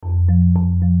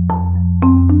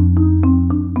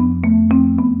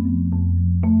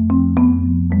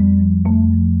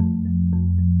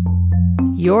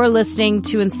You're listening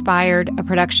to Inspired, a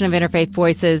production of Interfaith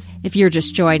Voices. If you're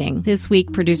just joining, this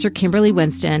week, producer Kimberly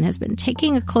Winston has been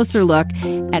taking a closer look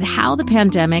at how the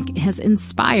pandemic has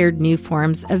inspired new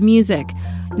forms of music.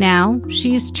 Now,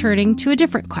 she's turning to a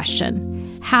different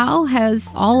question. How has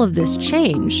all of this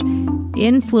change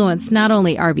influenced not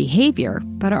only our behavior,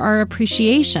 but our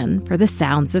appreciation for the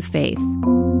sounds of faith?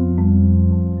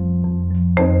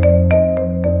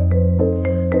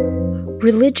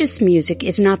 Religious music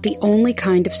is not the only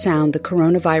kind of sound the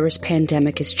coronavirus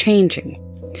pandemic is changing.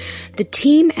 The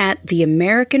team at the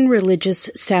American Religious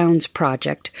Sounds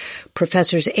Project,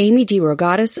 Professors Amy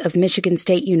DeRogatis of Michigan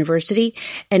State University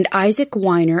and Isaac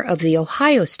Weiner of The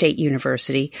Ohio State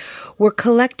University, were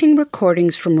collecting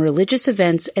recordings from religious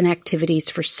events and activities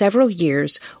for several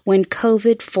years when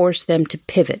COVID forced them to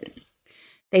pivot.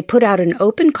 They put out an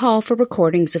open call for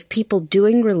recordings of people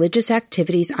doing religious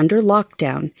activities under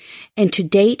lockdown, and to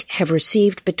date have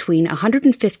received between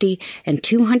 150 and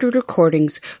 200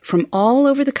 recordings from all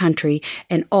over the country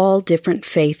and all different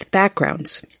faith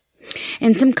backgrounds.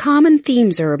 And some common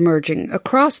themes are emerging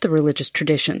across the religious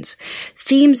traditions,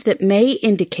 themes that may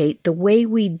indicate the way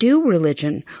we do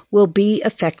religion will be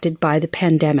affected by the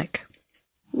pandemic.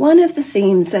 One of the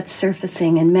themes that's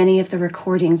surfacing in many of the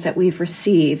recordings that we've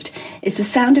received is the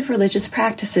sound of religious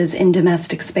practices in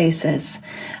domestic spaces.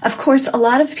 Of course, a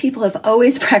lot of people have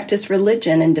always practiced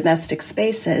religion in domestic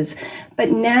spaces,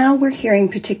 but now we're hearing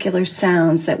particular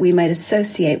sounds that we might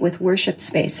associate with worship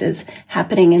spaces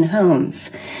happening in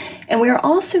homes. And we're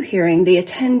also hearing the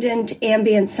attendant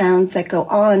ambient sounds that go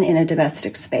on in a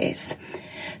domestic space.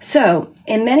 So,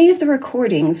 in many of the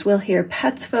recordings, we'll hear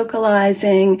pets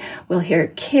vocalizing, we'll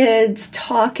hear kids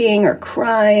talking or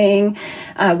crying,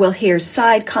 we'll hear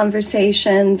side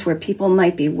conversations where people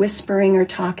might be whispering or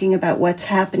talking about what's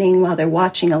happening while they're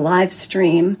watching a live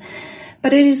stream.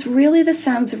 But it is really the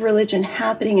sounds of religion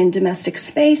happening in domestic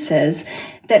spaces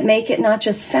that make it not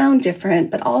just sound different,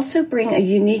 but also bring a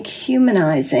unique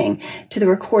humanizing to the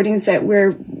recordings that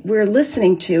we're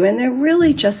listening to, and they're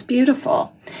really just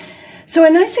beautiful. So a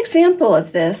nice example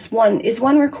of this one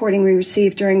recording we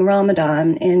received during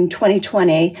Ramadan in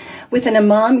 2020 with an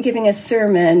imam giving a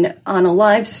sermon on a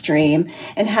live stream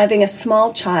and having a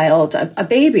small child, a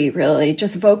baby really,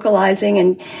 just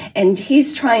vocalizing and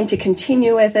he's trying to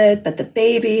continue with it, but the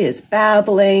baby is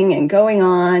babbling and going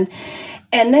on.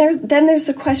 And then there's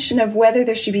the question of whether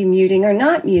there should be muting or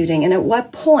not muting, and at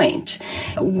what point.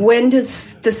 When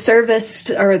does the service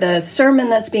or the sermon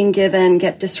that's being given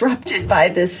get disrupted by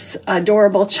this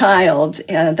adorable child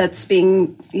that's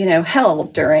being,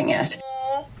 held during it?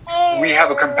 We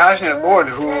have a compassionate Lord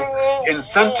who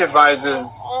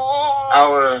incentivizes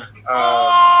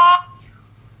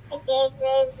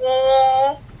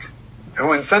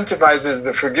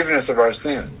the forgiveness of our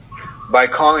sins by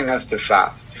calling us to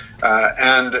fast.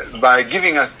 And by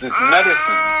giving us this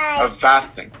medicine of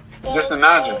fasting. Just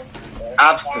imagine,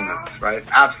 abstinence, right?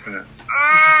 Abstinence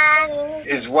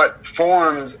is what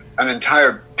forms an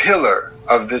entire pillar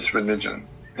of this religion.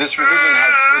 This religion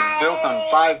is built on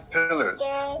 5 pillars,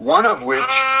 one of which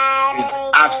is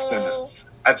abstinence,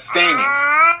 abstaining,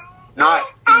 not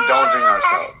indulging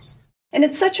ourselves. And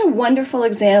it's such a wonderful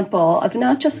example of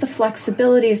not just the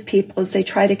flexibility of people as they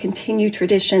try to continue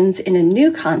traditions in a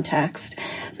new context,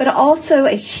 but also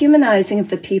a humanizing of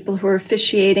the people who are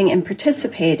officiating and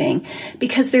participating,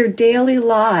 because their daily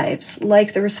lives,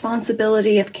 like the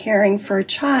responsibility of caring for a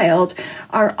child,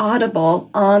 are audible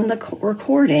on the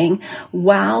recording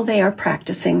while they are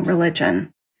practicing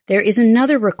religion. There is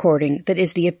another recording that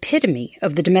is the epitome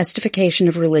of the domestication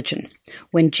of religion,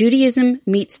 when Judaism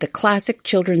meets the classic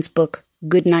children's book,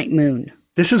 Goodnight Moon.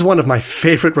 This is one of my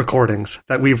favorite recordings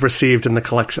that we've received in the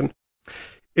collection.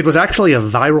 It was actually a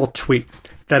viral tweet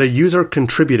that a user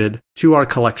contributed to our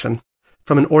collection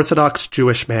from an Orthodox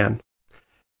Jewish man.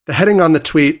 The heading on the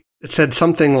tweet, it said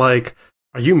something like,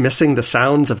 "Are you missing the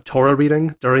sounds of Torah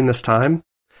reading during this time?"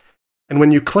 And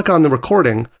when you click on the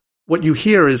recording, what you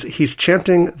hear is he's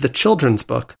chanting the children's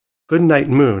book, Goodnight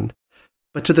Moon,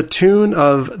 but to the tune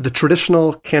of the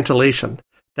traditional cantillation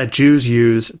that Jews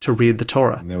use to read the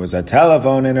Torah. There was a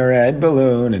telephone in a red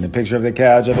balloon and a picture of the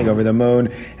cow jumping over the moon,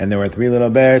 and there were 3 little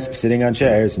bears sitting on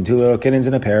chairs and 2 little kittens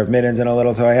and a pair of mittens and a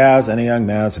little toy house and a young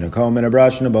mouse and a comb and a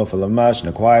brush and a bowl full of mush and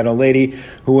a quiet old lady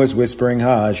who was whispering,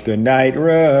 "Hush, good night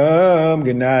room,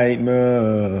 good night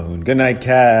moon, good night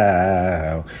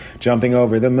cow, jumping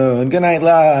over the moon, good night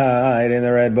light in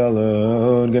the red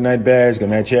balloon, good night bears, good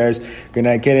night chairs, good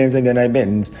night kittens and good night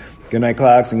mittens." Good night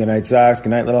clocks and good night socks,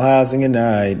 good night little house and good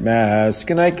night mask,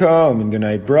 good night comb and good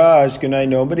night brush, good night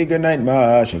nobody, good night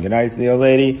mush, and good night to the old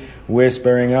lady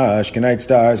whispering hush, good night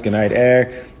stars, good night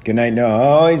air, good night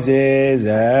noises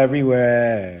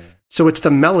everywhere. So it's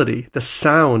the melody, the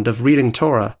sound of reading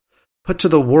Torah, put to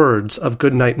the words of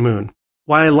Goodnight Moon.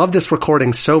 Why I love this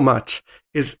recording so much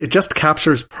is it just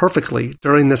captures perfectly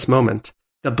during this moment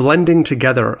the blending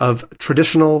together of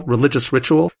traditional religious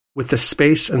ritual with the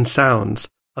space and sounds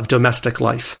of domestic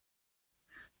life.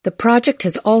 The project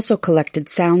has also collected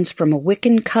sounds from a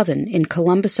Wiccan coven in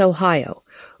Columbus, Ohio,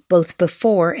 both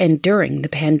before and during the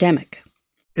pandemic.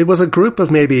 It was a group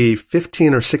of maybe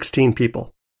 15 or 16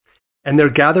 people, and they're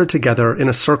gathered together in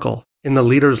a circle in the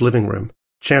leader's living room,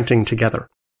 chanting together.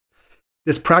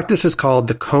 This practice is called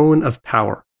the Cone of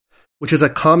Power, which is a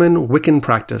common Wiccan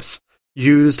practice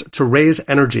used to raise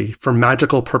energy for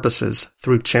magical purposes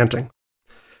through chanting.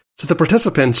 So the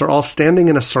participants are all standing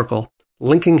in a circle,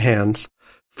 linking hands,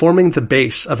 forming the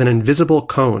base of an invisible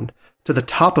cone to the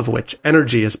top of which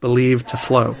energy is believed to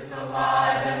flow. The goddess is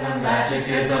alive and the magic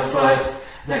is afoot.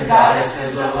 The goddess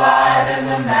is alive and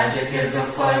the magic is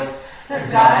afoot. The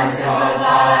goddess is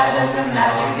alive and the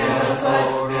magic is afoot.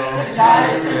 The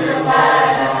goddess is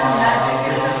alive and the magic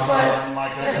is afoot.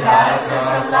 The goddess is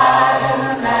alive and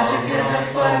the magic is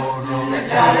afoot. The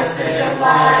goddess is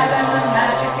alive and the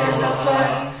magic is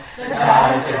afoot. The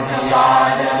goddess is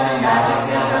alive and the magic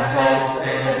is afoot.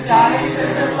 The goddess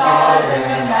is alive and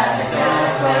the magic is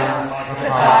afoot. The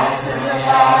goddess is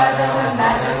alive and the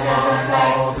magic is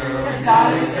afoot. The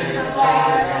goddess is alive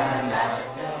and the magic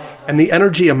is afoot. And the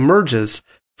energy emerges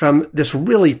from this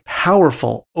really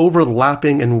powerful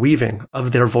overlapping and weaving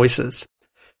of their voices.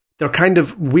 They're kind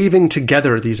of weaving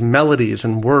together these melodies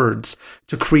and words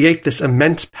to create this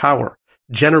immense power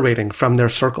generating from their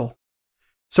circle.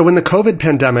 So when the COVID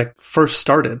pandemic first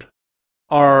started,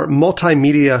 our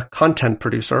multimedia content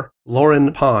producer,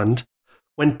 Lauren Pond,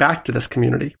 went back to this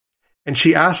community, and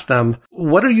she asked them,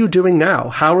 "What are you doing now?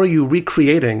 How are you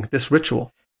recreating this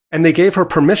ritual?" And they gave her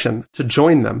permission to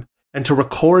join them and to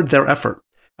record their effort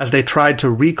as they tried to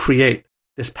recreate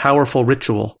this powerful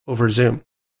ritual over Zoom.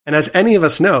 And as any of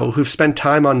us know who've spent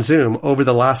time on Zoom over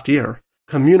the last year,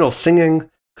 communal singing,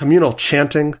 communal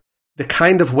chanting, the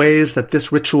kind of ways that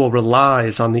this ritual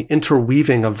relies on the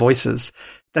interweaving of voices,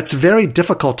 that's very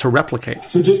difficult to replicate.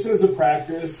 So just as a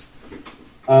practice,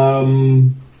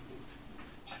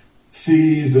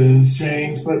 seasons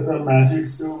change, but the magic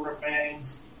still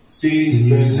remains.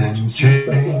 Seasons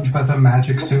change, but the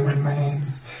magic still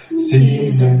remains.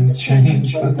 Seasons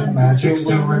change, but the magic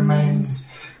still remains.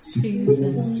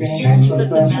 Seasons change, but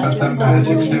the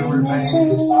magic still remains.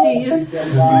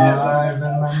 Seasons alive and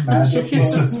the magic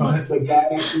is afoot. The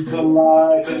goddess is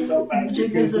alive and the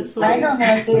magic is afoot. I don't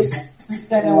know if this is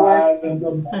going to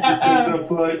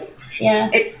work. Yeah,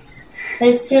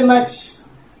 there's too much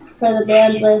for the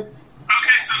bandwidth.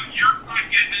 Okay, so you're not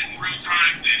getting it in real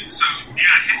time, then. So,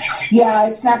 hit your... Yeah,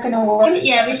 it's not going to work.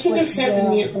 Yeah, we should just hit the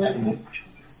mute button.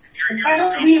 Why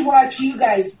don't we watch you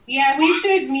guys? Yeah, we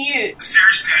should mute.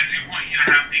 Seriously, I do want you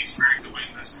to have the experience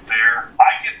doing this there. If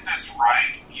I get this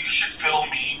right, you should film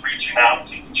me reaching out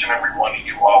to each and every one of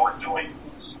you while we're doing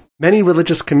this. Many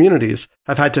religious communities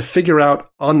have had to figure out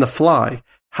on the fly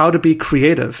how to be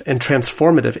creative and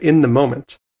transformative in the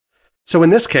moment. So in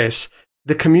this case,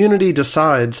 the community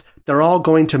decides they're all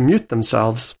going to mute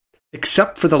themselves,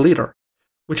 except for the leader,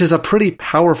 which is a pretty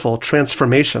powerful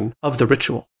transformation of the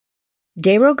ritual.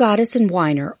 Dero Goddess and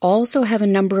Weiner also have a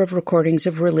number of recordings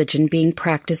of religion being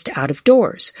practiced out of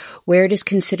doors, where it is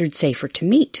considered safer to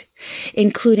meet,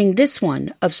 including this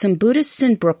one of some Buddhists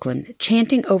in Brooklyn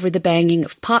chanting over the banging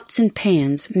of pots and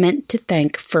pans meant to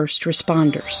thank first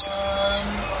responders.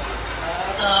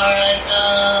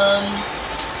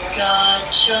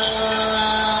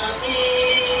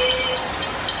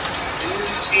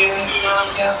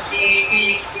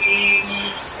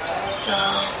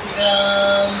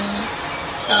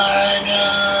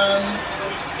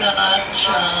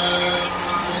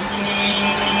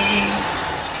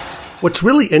 What's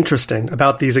really interesting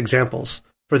about these examples,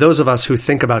 for those of us who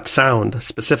think about sound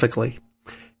specifically,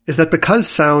 is that because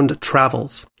sound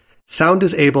travels, sound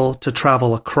is able to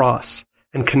travel across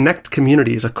and connect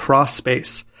communities across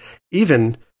space,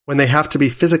 even when they have to be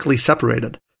physically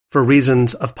separated for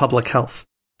reasons of public health.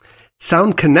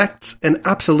 Sound connects, and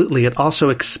absolutely it also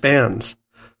expands.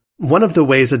 One of the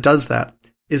ways it does that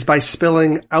is by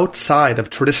spilling outside of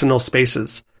traditional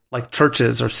spaces like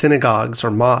churches or synagogues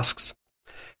or mosques.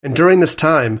 And during this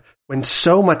time, when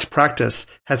so much practice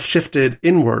has shifted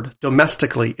inward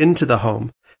domestically into the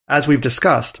home, as we've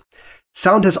discussed,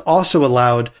 sound has also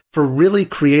allowed for really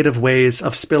creative ways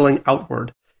of spilling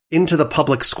outward into the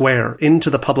public square, into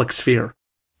the public sphere.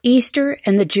 Easter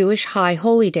and the Jewish High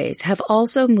Holy Days have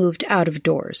also moved out of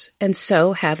doors, and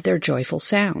so have their joyful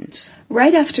sounds.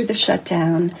 Right after the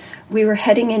shutdown, we were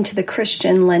heading into the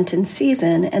Christian Lenten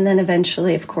season, and then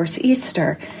eventually, of course,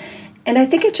 Easter. And I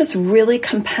think it just really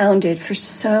compounded for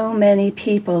so many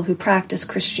people who practice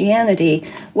Christianity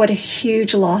what a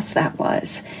huge loss that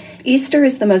was. Easter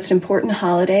is the most important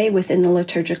holiday within the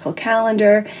liturgical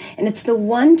calendar, and it's the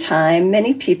one time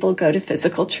many people go to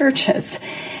physical churches.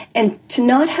 And to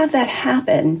not have that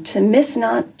happen, to miss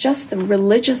not just the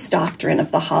religious doctrine of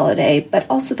the holiday, but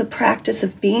also the practice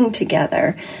of being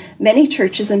together, many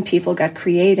churches and people got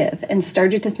creative and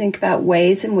started to think about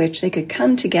ways in which they could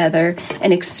come together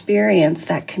and experience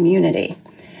that community.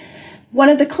 One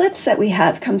of the clips that we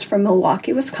have comes from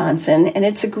Milwaukee, Wisconsin, and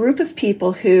it's a group of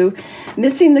people who,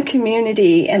 missing the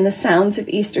community and the sounds of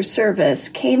Easter service,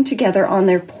 came together on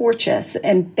their porches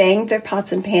and banged their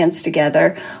pots and pans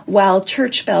together while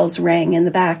church bells rang in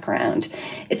the background.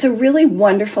 It's a really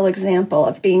wonderful example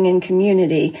of being in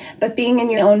community, but being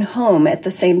in your own home at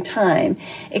the same time,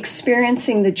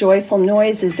 experiencing the joyful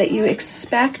noises that you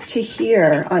expect to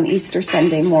hear on Easter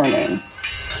Sunday morning.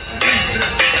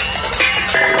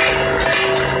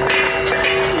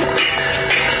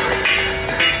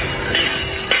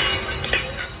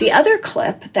 The other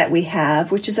clip that we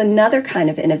have, which is another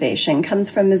kind of innovation, comes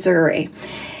from Missouri.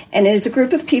 And it is a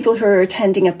group of people who are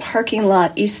attending a parking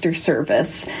lot Easter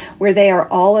service where they are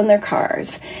all in their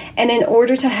cars. And in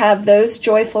order to have those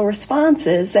joyful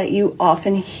responses that you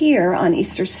often hear on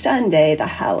Easter Sunday, the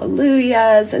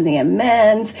hallelujahs and the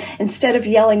amens, instead of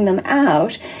yelling them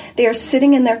out, they are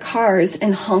sitting in their cars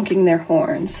and honking their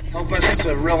horns. Help us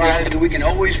to realize that we can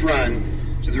always run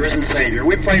to the risen Savior.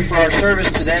 We pray for our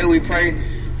service today. We pray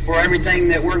for everything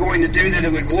that we're going to do, that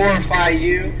it would glorify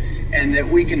you, and that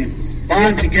we can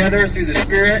bond together through the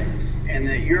Spirit, and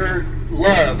that your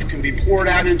love can be poured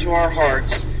out into our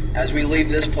hearts as we leave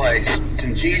this place. It's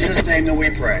in Jesus' name that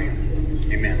we pray.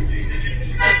 Amen.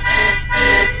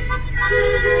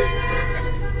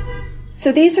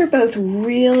 So these are both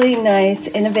really nice,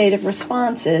 innovative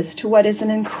responses to what is an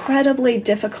incredibly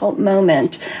difficult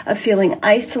moment of feeling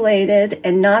isolated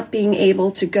and not being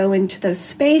able to go into those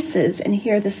spaces and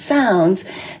hear the sounds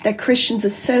that Christians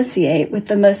associate with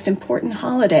the most important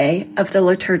holiday of the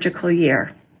liturgical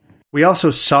year. We also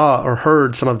saw or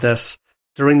heard some of this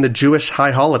during the Jewish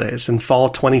high holidays in fall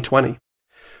 2020,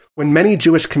 when many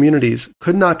Jewish communities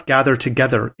could not gather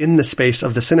together in the space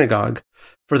of the synagogue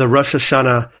for the Rosh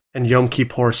Hashanah and Yom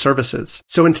Kippur services.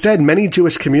 So instead, many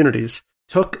Jewish communities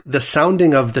took the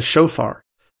sounding of the shofar,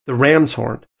 the ram's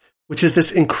horn, which is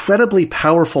this incredibly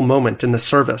powerful moment in the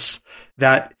service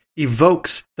that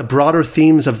evokes the broader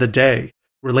themes of the day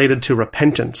related to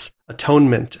repentance,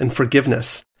 atonement, and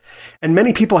forgiveness. And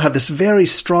many people have this very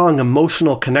strong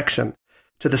emotional connection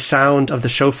to the sound of the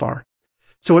shofar.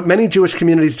 So what many Jewish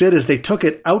communities did is they took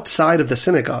it outside of the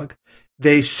synagogue.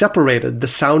 They separated the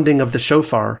sounding of the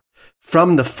shofar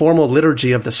from the formal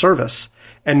liturgy of the service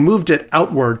and moved it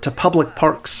outward to public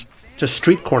parks, to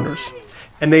street corners.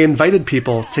 And they invited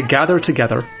people to gather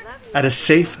together at a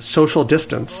safe social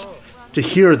distance to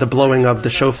hear the blowing of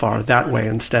the shofar that way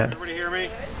instead. Everybody hear me?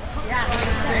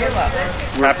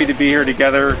 We're happy to be here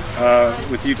together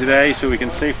with you today so we can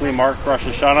safely mark Rosh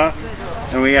Hashanah.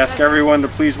 And we ask everyone to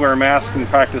please wear a mask and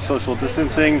practice social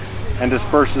distancing and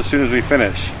disperse as soon as we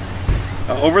finish.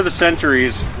 Over the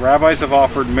centuries, rabbis have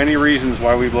offered many reasons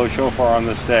why we blow shofar on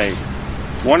this day.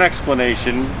 One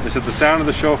explanation is that the sound of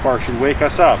the shofar should wake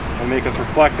us up and make us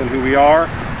reflect on who we are,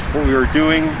 what we are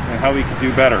doing, and how we can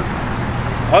do better.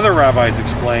 Other rabbis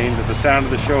explain that the sound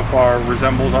of the shofar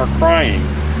resembles our crying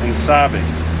and sobbing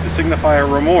to signify our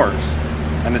remorse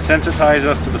and to sensitize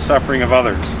us to the suffering of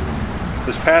others.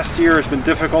 This past year has been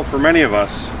difficult for many of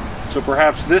us, so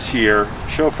perhaps this year,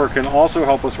 shofar can also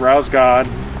help us rouse God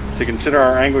to consider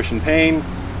our anguish and pain,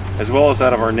 as well as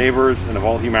that of our neighbors and of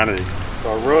all humanity.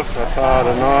 Baruch atah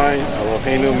Adonai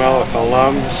Eloheinu melech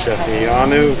haolam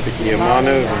shechianu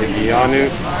v'kiyamanu v'higiyanu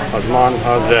hazman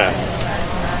hazeh.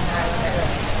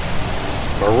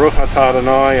 Baruch atah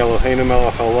Adonai Eloheinu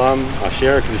melech haolam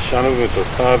asher kiddushanu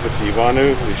v'mitzotav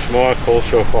v'tzivanu l'shmoa kol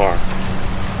shofar.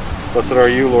 Blessed are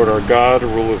you, Lord our God,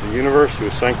 ruler of the universe, who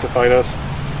has sanctified us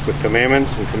with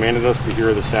commandments and commanded us to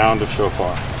hear the sound of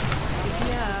shofar.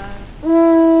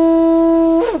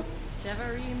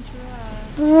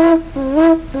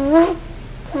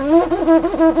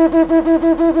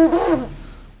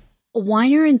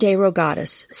 Weiner and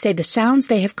DeRogatis say the sounds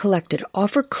they have collected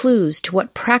offer clues to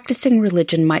what practicing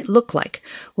religion might look like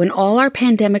when all our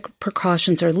pandemic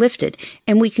precautions are lifted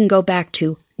and we can go back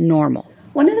to normal.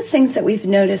 One of the things that we've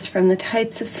noticed from the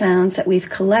types of sounds that we've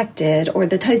collected or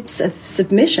the types of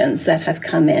submissions that have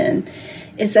come in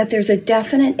is that there's a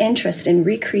definite interest in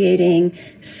recreating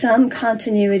some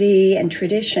continuity and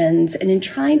traditions and in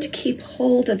trying to keep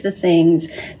hold of the things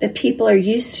that people are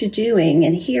used to doing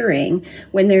and hearing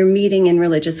when they're meeting in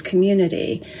religious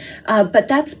community. But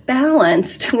that's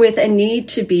balanced with a need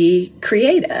to be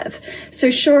creative.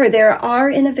 So sure, there are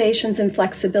innovations and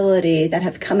flexibility that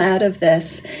have come out of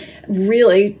this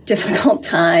really difficult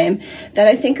time that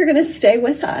I think are going to stay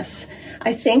with us.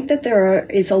 I think that there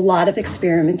is a lot of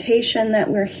experimentation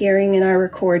that we're hearing in our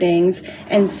recordings,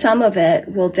 and some of it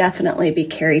will definitely be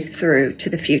carried through to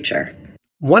the future.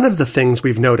 One of the things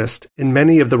we've noticed in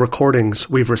many of the recordings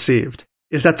we've received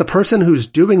is that the person who's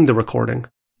doing the recording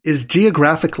is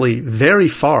geographically very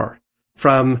far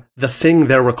from the thing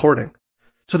they're recording.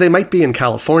 So they might be in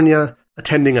California,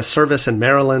 attending a service in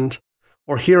Maryland,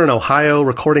 or here in Ohio,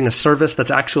 recording a service that's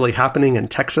actually happening in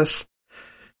Texas.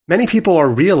 Many people are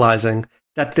realizing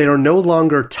that they are no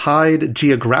longer tied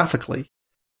geographically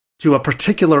to a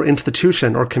particular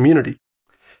institution or community.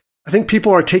 I think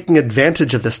people are taking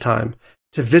advantage of this time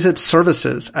to visit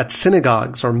services at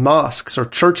synagogues or mosques or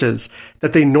churches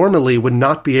that they normally would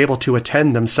not be able to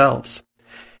attend themselves.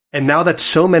 And now that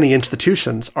so many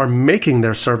institutions are making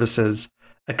their services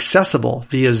accessible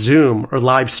via Zoom or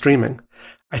live streaming,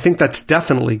 I think that's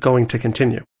definitely going to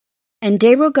continue. And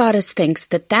DeRogatis thinks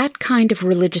that that kind of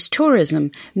religious tourism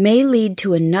may lead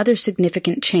to another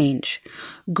significant change,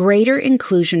 greater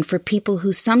inclusion for people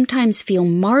who sometimes feel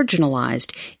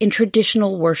marginalized in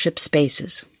traditional worship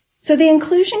spaces. So the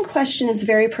inclusion question is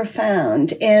very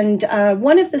profound, and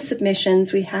one of the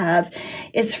submissions we have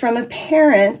is from a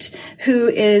parent who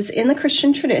is in the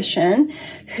Christian tradition,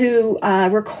 who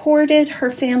recorded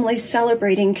her family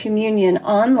celebrating communion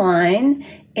online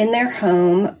in their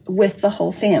home with the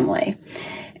whole family.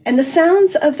 And the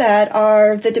sounds of that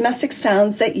are the domestic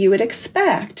sounds that you would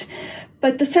expect.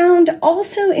 But the sound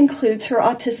also includes her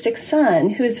autistic son,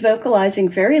 who is vocalizing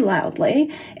very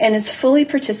loudly and is fully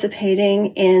participating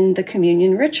in the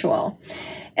communion ritual.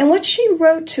 And what she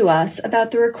wrote to us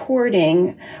about the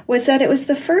recording was that it was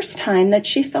the first time that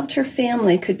she felt her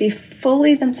family could be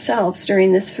fully themselves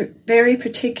during this very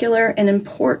particular and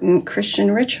important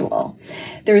Christian ritual.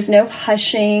 There was no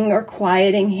hushing or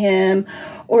quieting him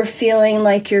or feeling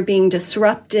like you're being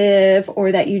disruptive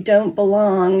or that you don't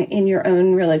belong in your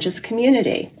own religious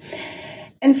community.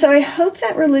 And so I hope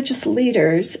that religious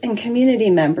leaders and community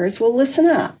members will listen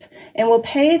up and will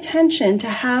pay attention to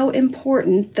how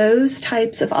important those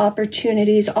types of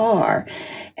opportunities are,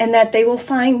 and that they will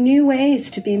find new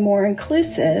ways to be more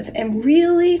inclusive and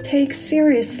really take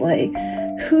seriously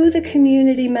who the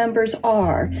community members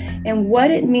are and what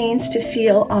it means to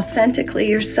feel authentically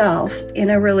yourself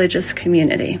in a religious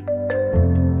community.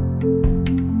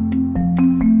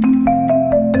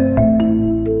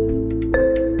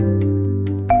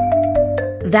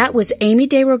 That was Amy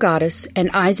DeRogatis and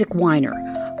Isaac Weiner,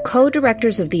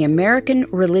 co-directors of the American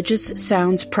Religious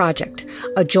Sounds Project,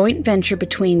 a joint venture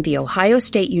between The Ohio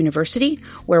State University,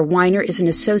 where Weiner is an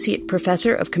associate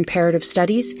professor of comparative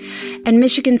studies, and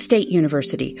Michigan State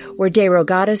University, where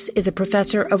DeRogatis is a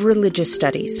professor of religious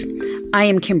studies. I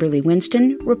am Kimberly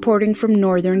Winston, reporting from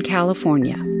Northern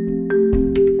California.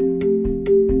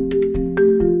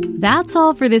 That's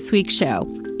all for this week's show.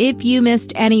 If you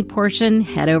missed any portion,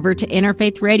 head over to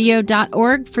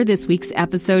interfaithradio.org for this week's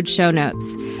episode show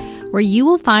notes, where you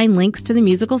will find links to the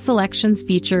musical selections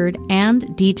featured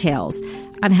and details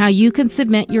on how you can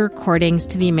submit your recordings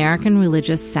to the American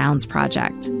Religious Sounds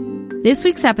Project. This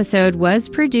week's episode was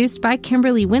produced by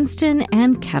Kimberly Winston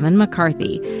and Kevin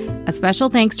McCarthy. A special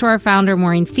thanks to our founder,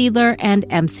 Maureen Fiedler, and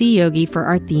MC Yogi for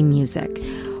our theme music.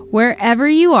 Wherever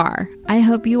you are, I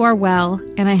hope you are well,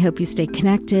 and I hope you stay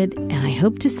connected, and I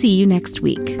hope to see you next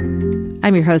week.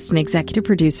 I'm your host and executive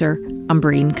producer,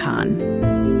 Umbreen Khan.